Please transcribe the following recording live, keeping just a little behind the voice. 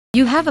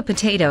You have a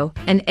potato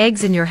and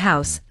eggs in your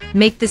house.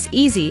 Make this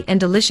easy and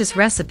delicious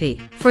recipe.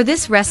 For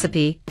this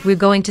recipe, we're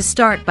going to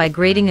start by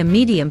grating a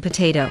medium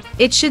potato.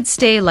 It should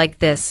stay like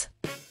this.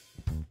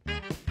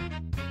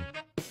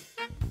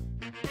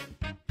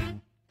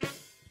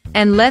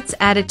 And let's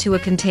add it to a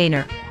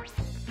container.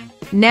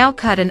 Now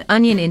cut an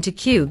onion into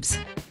cubes.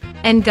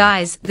 And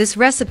guys, this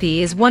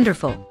recipe is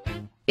wonderful.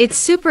 It's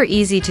super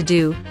easy to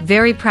do,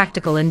 very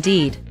practical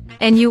indeed.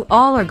 And you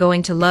all are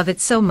going to love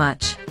it so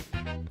much.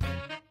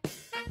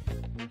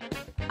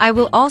 I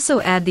will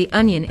also add the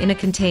onion in a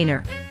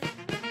container.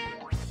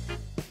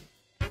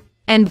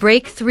 And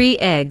break 3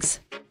 eggs.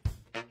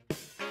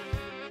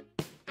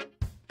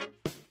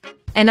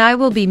 And I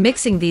will be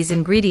mixing these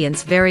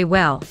ingredients very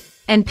well.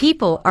 And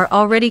people are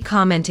already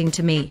commenting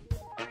to me.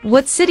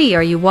 What city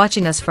are you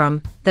watching us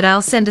from, that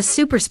I'll send a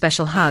super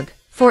special hug,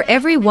 for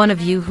every one of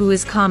you who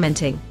is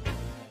commenting.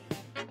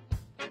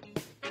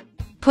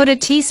 Put a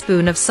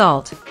teaspoon of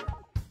salt.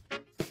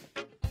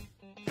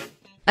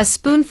 A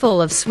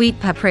spoonful of sweet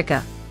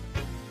paprika.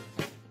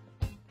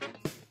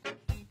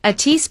 A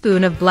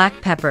teaspoon of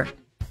black pepper.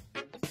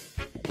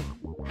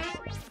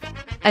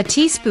 A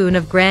teaspoon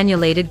of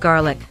granulated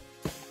garlic.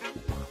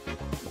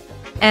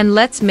 And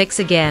let's mix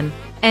again.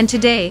 And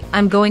today,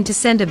 I'm going to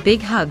send a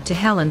big hug to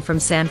Helen from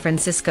San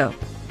Francisco.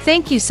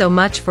 Thank you so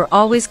much for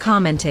always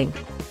commenting.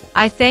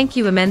 I thank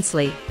you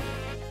immensely.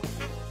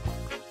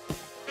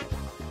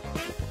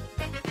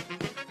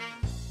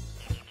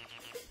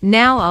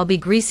 Now I'll be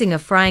greasing a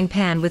frying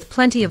pan with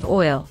plenty of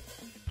oil.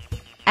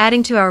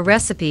 Adding to our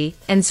recipe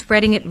and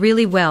spreading it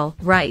really well,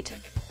 right?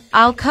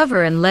 I'll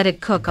cover and let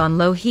it cook on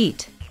low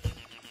heat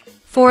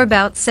for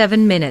about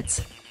 7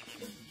 minutes.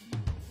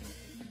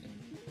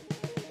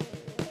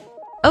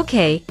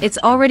 Okay, it's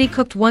already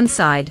cooked one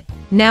side.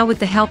 Now with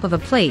the help of a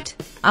plate,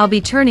 I'll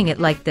be turning it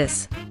like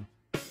this.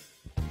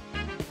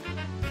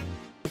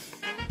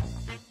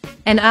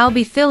 And I'll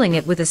be filling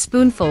it with a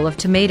spoonful of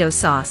tomato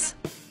sauce,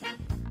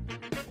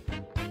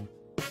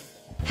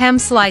 ham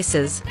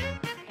slices,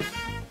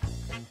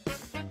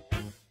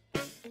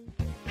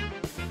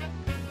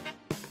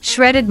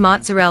 shredded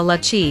mozzarella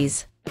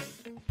cheese,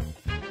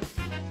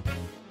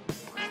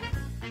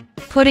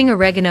 putting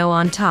oregano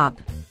on top.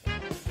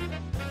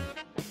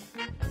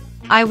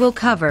 I will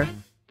cover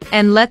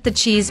and let the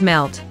cheese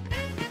melt.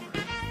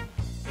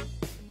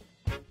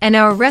 And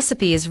our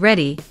recipe is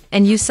ready,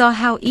 and you saw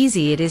how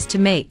easy it is to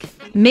make.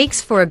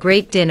 Makes for a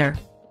great dinner.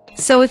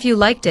 So if you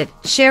liked it,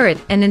 share it,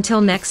 and until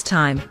next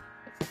time.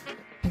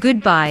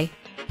 Goodbye.